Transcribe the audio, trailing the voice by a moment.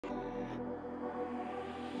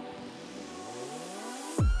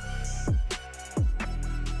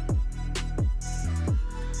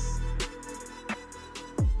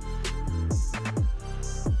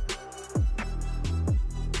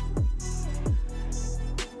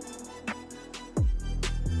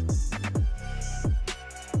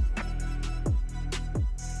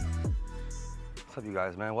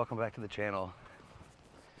guys, man? Welcome back to the channel.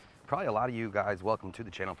 Probably a lot of you guys welcome to the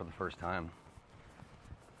channel for the first time.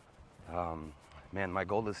 Man, my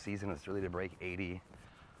goal this season is really to break 80.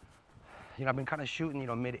 You know, I've been kind of shooting,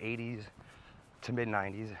 mid 80s to mid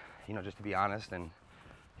 90s, just to be honest. And,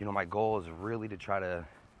 my goal is really to try to,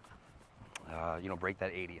 break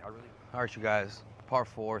that 80. All right, you guys, par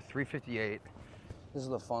 4, 358. This is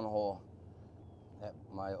the fun hole at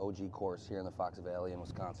my OG course here in the Fox Valley in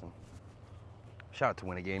Wisconsin. Shout out to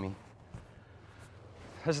Winnegaming.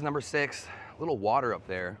 This is number 6. A little water up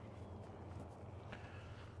there,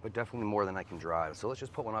 but definitely more than I can drive. So let's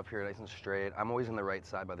just put one up here nice and straight. I'm always on the right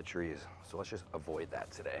side by the trees, so let's just avoid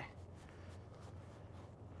that today.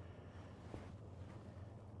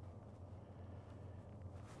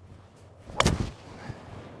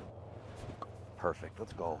 Perfect,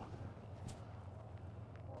 let's go.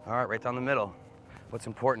 All right, right down the middle. What's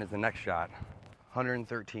important is the next shot.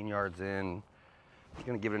 113 yards in. I'm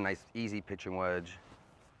gonna give it a nice, easy pitching wedge.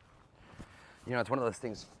 It's one of those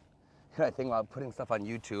things, I think about putting stuff on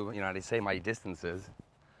YouTube, they say my distances.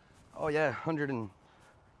 Oh yeah,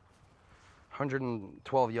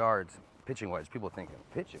 112 yards, pitching wedge. People are thinking,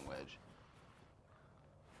 pitching wedge?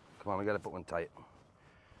 Come on, we gotta put one tight.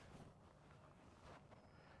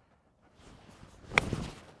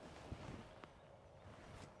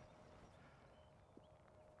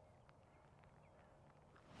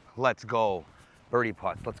 Let's go. Birdie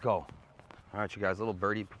putts, let's go. All right, you guys, a little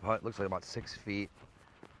birdie putt. Looks like about 6 feet.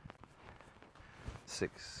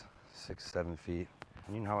 7 feet.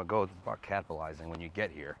 And you know how it goes. It's about capitalizing when you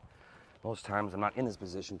get here. Most times I'm not in this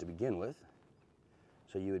position to begin with.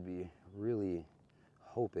 So you would be really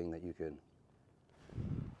hoping that you could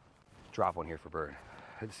drop one here for bird.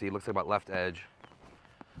 Let's see, it looks like about left edge.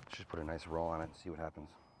 Let's just put a nice roll on it and see what happens.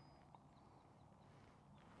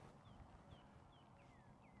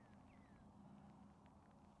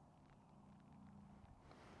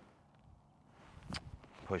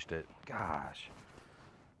 Pushed it. Gosh.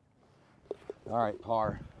 All right,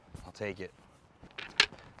 par. I'll take it.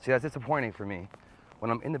 See, that's disappointing for me. When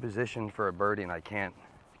I'm in the position for a birdie and I can't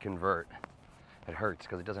convert, it hurts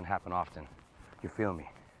because it doesn't happen often. You feel me?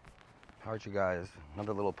 All right, you guys.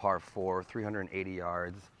 Another little par 4, 380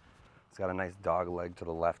 yards. It's got a nice dog leg to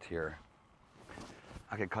the left here.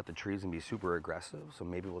 I could cut the trees and be super aggressive, so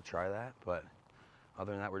maybe we'll try that. But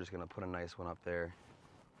other than that, we're just going to put a nice one up there.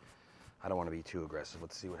 I don't want to be too aggressive.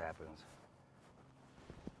 Let's see what happens.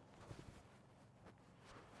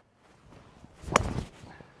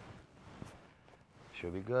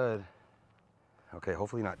 Should be good. Okay,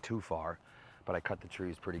 hopefully not too far, but I cut the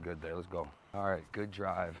trees pretty good there. Let's go. All right, good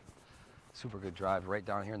drive. Super good drive right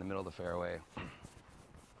down here in the middle of the fairway.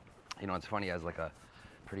 It's funny, as like a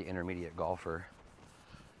pretty intermediate golfer,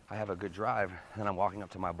 I have a good drive and I'm walking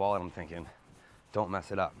up to my ball and I'm thinking, don't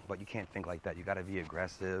mess it up. But you can't think like that. You got to be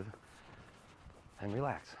aggressive and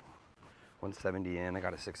relax. 170 in, I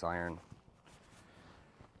got a 6 iron.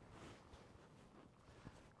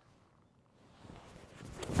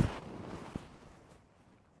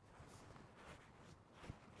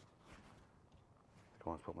 Come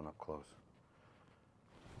on, let's put one up close.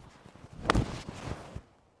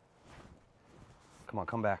 Come on,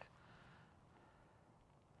 come back.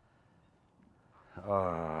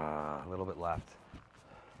 A little bit left.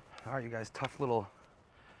 All right, you guys, tough little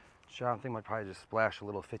shot. I think I might probably just splash a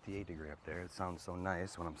little 58 degree up there. It sounds so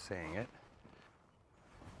nice when I'm saying it.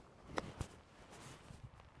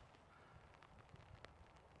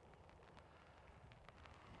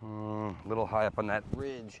 A little high up on that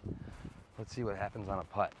ridge. Let's see what happens on a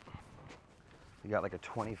putt. We got like a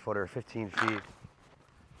 20-footer, 15 feet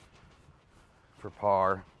for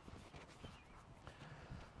par.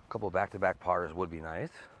 A couple back-to-back pars would be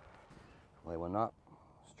nice. Lay one up,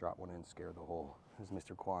 just drop one in, scare the hole. As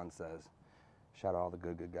Mr. Kwan says, shout out all the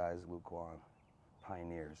good guys, Luke Kwan,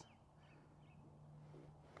 pioneers.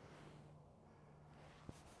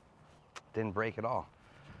 Didn't break at all.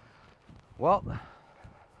 Well,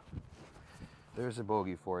 there's a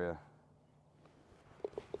bogey for you.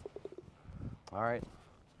 All right,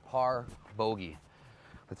 par bogey.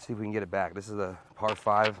 Let's see if we can get it back. This is the par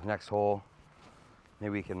 5, next hole.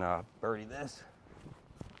 Maybe we can birdie this.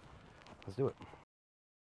 Let's do it.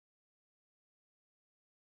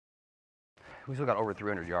 We still got over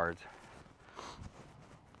 300 yards.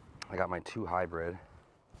 I got my 2 hybrid.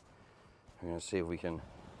 I'm gonna see if we can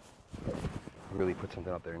really put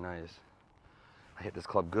something up there nice. I hit this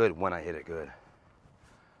club good when I hit it good.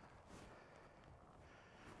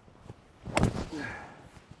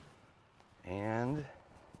 And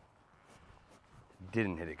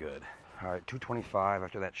didn't hit it good. All right, 225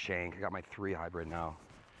 after that shank. I got my 3 hybrid now.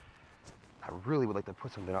 I I really would like to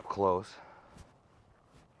put something up close.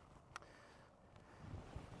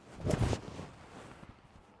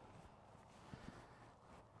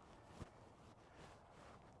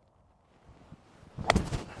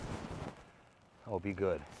 Oh, be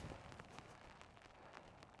good.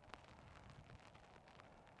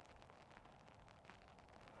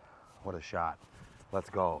 What a shot. Let's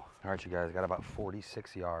go. All right, you guys, got about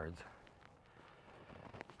 46 yards.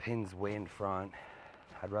 Pin's way in front.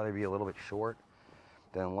 I'd rather be a little bit short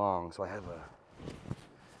than long, so I have a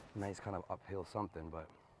nice kind of uphill something, but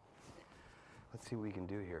let's see what we can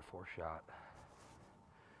do here. 4 shot.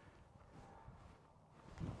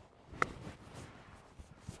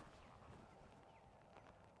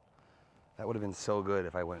 That would have been so good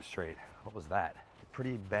if I went straight. What was that?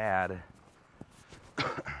 Pretty bad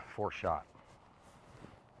 4 shot.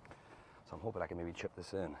 So I'm hoping I can maybe chip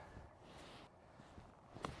this in.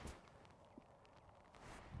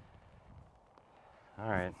 All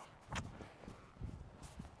right.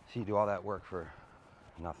 So you do all that work for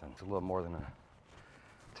nothing. It's a little more than a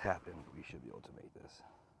tap in, but we should be able to make this.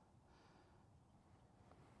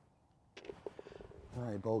 All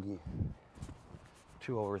right, bogey.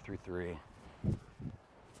 2 over, 3-3.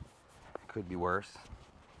 Could be worse.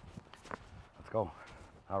 Let's go.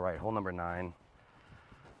 All right, hole number 9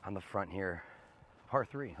 on the front here. Par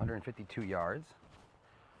 3, 152 yards.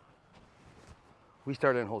 We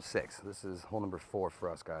started in hole 6. This is hole number 4 for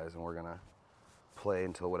us guys, and we're gonna play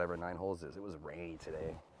until whatever 9 holes is. It was rainy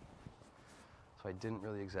today, so I didn't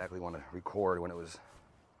really exactly want to record when it was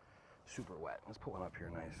super wet. Let's put one up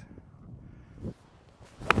here, nice.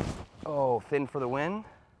 Oh, thin for the win.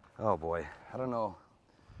 Oh boy, I don't know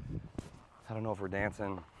if we're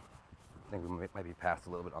dancing. I think we might be passed a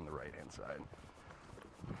little bit on the right-hand side.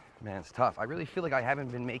 Man, it's tough. I really feel like I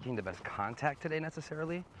haven't been making the best contact today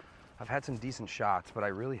necessarily. I've had some decent shots, but I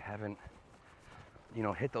really haven't, you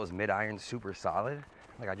know, hit those mid-irons super solid.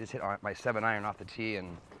 Like I just hit my 7-iron off the tee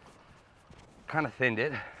and kind of thinned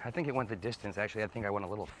it. I think it went the distance. Actually, I think I went a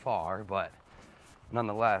little far, but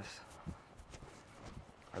nonetheless,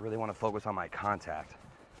 I really want to focus on my contact.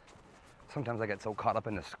 Sometimes I get so caught up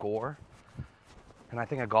in the score, and I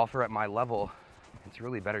think a golfer at my level, it's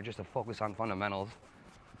really better just to focus on fundamentals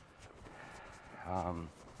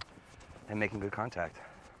and making good contact.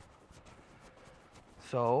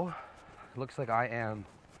 So, it looks like I am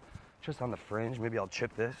just on the fringe. Maybe I'll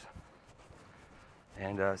chip this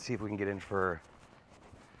and see if we can get in for,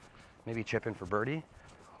 maybe chip in for birdie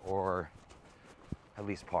or at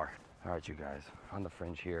least par. All right, you guys, on the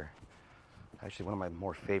fringe here. Actually, one of my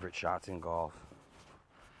more favorite shots in golf.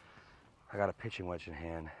 I got a pitching wedge in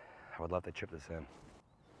hand. I would love to chip this in.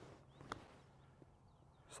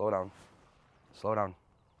 Slow down. Slow down.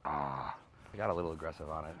 Ah, I got a little aggressive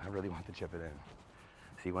on it. I really want to chip it in.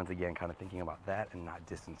 See, once again, kind of thinking about that and not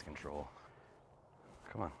distance control.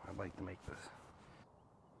 Come on, I'd like to make this.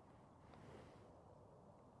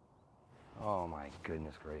 Oh my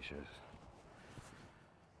goodness gracious.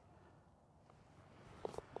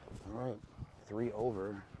 All right, 3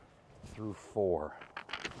 over through 4.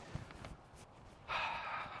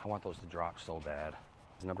 I want those to drop so bad.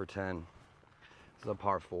 Number 10, this is a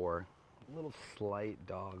par 4. A little slight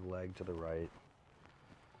dog leg to the right.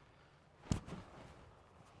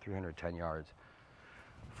 310 yards.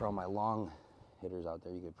 For all my long hitters out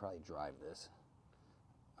there, you could probably drive this.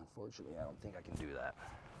 Unfortunately, I don't think I can do that.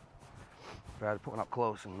 But I'd put one up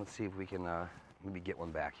close and let's see if we can maybe get one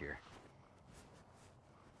back here.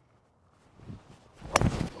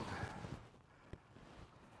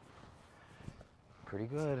 Pretty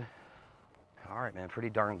good. All right, man, pretty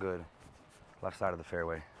darn good. Left side of the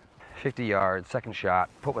fairway. 50 yards, second shot.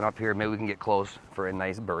 Put one up here, maybe we can get close for a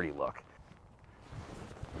nice birdie look.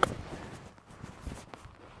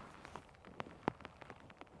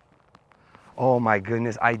 Oh my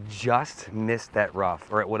goodness, I just missed that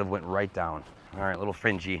rough, or it would have went right down. All right, a little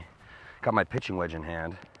fringy. Got my pitching wedge in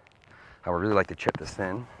hand. I would really like to chip this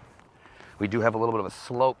in. We do have a little bit of a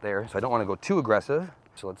slope there, so I don't want to go too aggressive.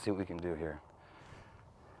 So let's see what we can do here.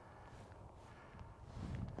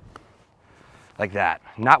 Like that.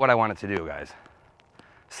 Not what I wanted to do, guys.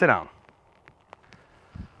 Sit down.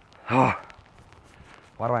 Oh,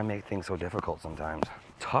 why do I make things so difficult sometimes?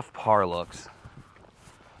 Tough par looks.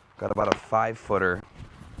 Got about a 5-footer.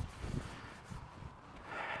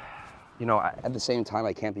 You know, at the same time,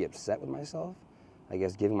 I can't be upset with myself. I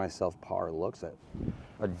guess giving myself par looks at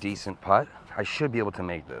a decent putt. I should be able to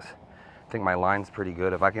make this. I think my line's pretty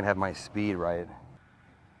good. If I can have my speed right.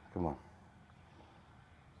 Come on.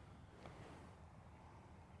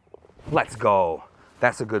 Let's go.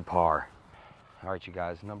 That's a good par. All right, you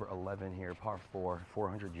guys, number 11 here, par 4,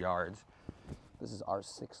 400 yards. This is our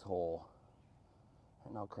 6th hole.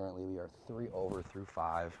 And now currently we are 3 over through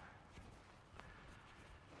 5.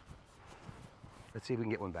 Let's see if we can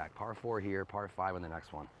get one back. Par 4 here, par 5 on the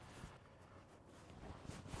next one.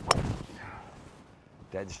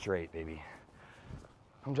 Dead straight, baby.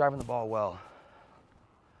 I'm driving the ball well.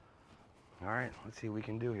 All right, let's see what we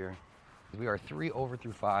can do here. We are 3 over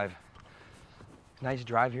through 5. Nice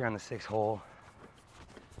drive here on the 6th hole.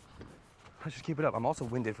 Let's just keep it up. I'm also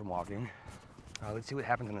winded from walking. Let's see what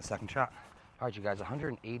happens in the second shot. All right, you guys,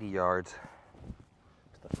 180 yards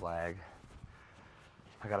to the flag.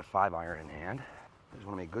 I got a 5-iron in hand. I just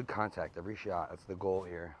want to make good contact every shot. That's the goal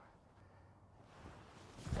here.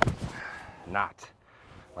 Not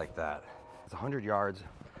like that. It's 100 yards.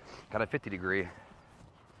 Got a 50-degree.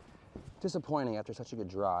 Disappointing after such a good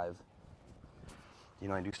drive. You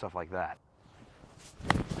know, I do stuff like that.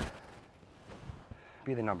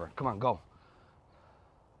 Be the number. Come on, go.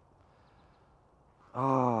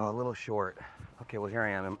 Oh, a little short. Okay, well, here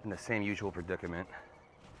I am in the same usual predicament.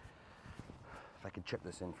 If I could chip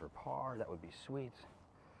this in for par, that would be sweet.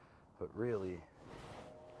 But really,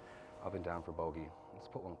 up and down for bogey. Let's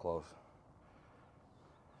put one close.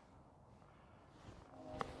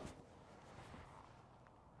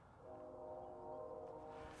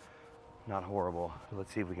 Not horrible.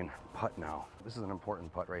 Let's see if we can putt now. This is an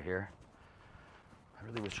important putt right here. I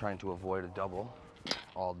really was trying to avoid a double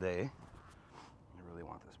all day. I really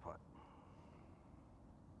want this putt.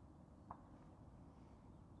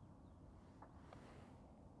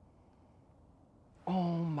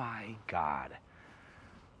 Oh my God.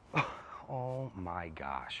 Oh my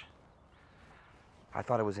gosh. I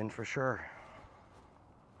thought it was in for sure.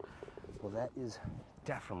 Well, that is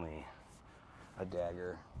definitely a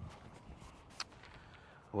dagger.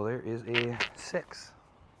 Well, there is a 6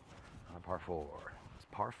 on a par 4. It's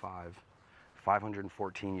par 5,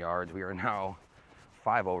 514 yards. We are now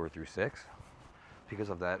 5 over through 6 because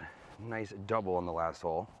of that nice double on the last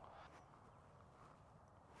hole.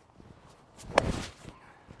 I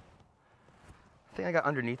think I got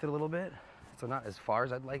underneath it a little bit, so not as far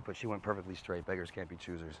as I'd like, but she went perfectly straight. Beggars can't be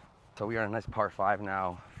choosers. So we are on a nice par 5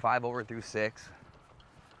 now, 5 over through 6.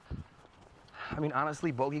 I mean,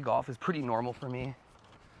 honestly, bogey golf is pretty normal for me.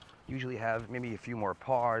 Usually have maybe a few more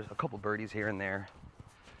pars, a couple birdies here and there.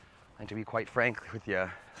 And to be quite frank with you,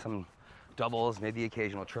 some doubles, maybe the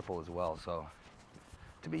occasional triple as well. So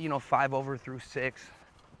to be, 5 over through 6,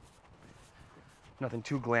 nothing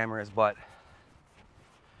too glamorous, but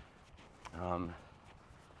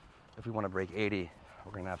if we want to break 80,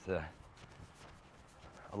 we're gonna have to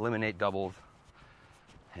eliminate doubles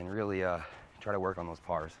and really try to work on those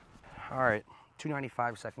pars. All right,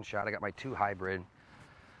 295 second shot. I got my 2 hybrid.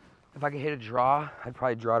 If I could hit a draw, I'd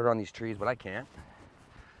probably draw it on these trees, but I can't.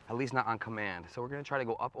 At least not on command. So we're gonna try to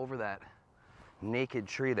go up over that naked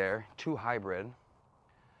tree there, 2 hybrid.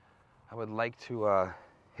 I would like to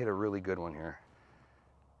hit a really good one here.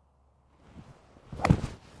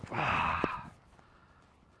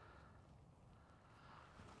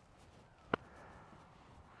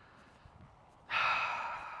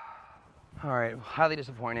 All right, highly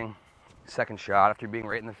disappointing second shot after being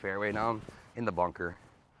right in the fairway. Now I'm in the bunker.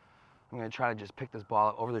 I'm gonna try to just pick this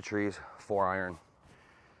ball over the trees, 4-iron.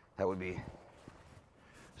 That would be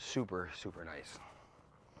super, super nice.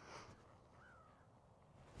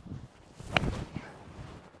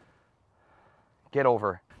 Get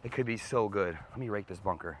over. It could be so good. Let me rake this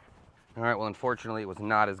bunker. All right, well, unfortunately, it was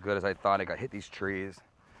not as good as I thought. I got hit these trees.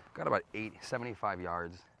 Got about 75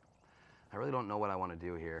 yards. I really don't know what I want to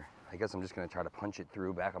do here. I guess I'm just gonna try to punch it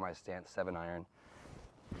through back on my stance, 7-iron,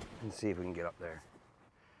 and see if we can get up there.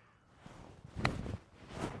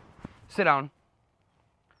 Sit down.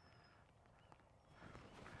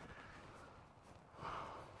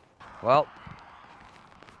 Well,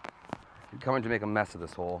 I'm coming to make a mess of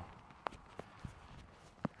this hole.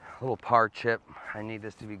 A little par chip. I need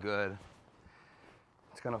this to be good.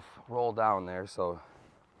 It's gonna roll down there, so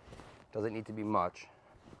it doesn't need to be much,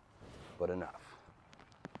 but enough.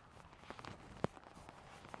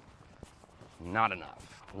 Not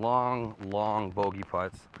enough. Long, long bogey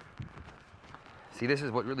putts. See, this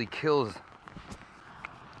is what really kills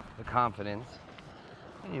the confidence.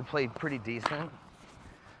 And you played pretty decent,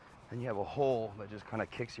 and you have a hole that just kind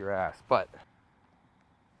of kicks your ass. But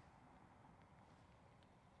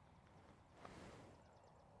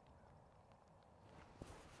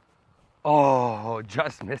oh,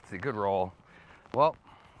 just missed it. Good roll. Well,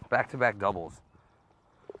 back-to-back doubles.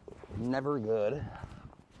 Never good.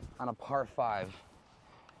 On a par 5.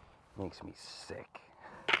 Makes me sick.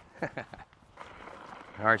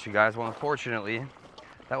 All right, you guys. Well, unfortunately,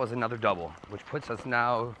 that was another double, which puts us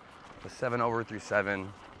now The 7 over through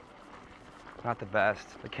 7, not the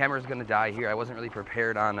best. The camera's gonna die here. I wasn't really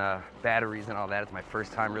prepared on batteries and all that. It's my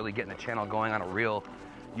first time really getting the channel going on a real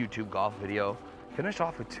YouTube golf video. Finished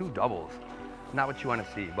off with 2 doubles. Not what you want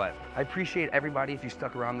to see, but I appreciate everybody if you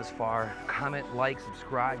stuck around this far. Comment, like,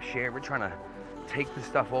 subscribe, share. We're trying to take this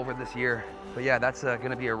stuff over this year. But yeah, that's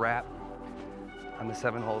gonna be a wrap on the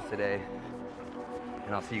 7 holes today.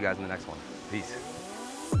 And I'll see you guys in the next one. Peace.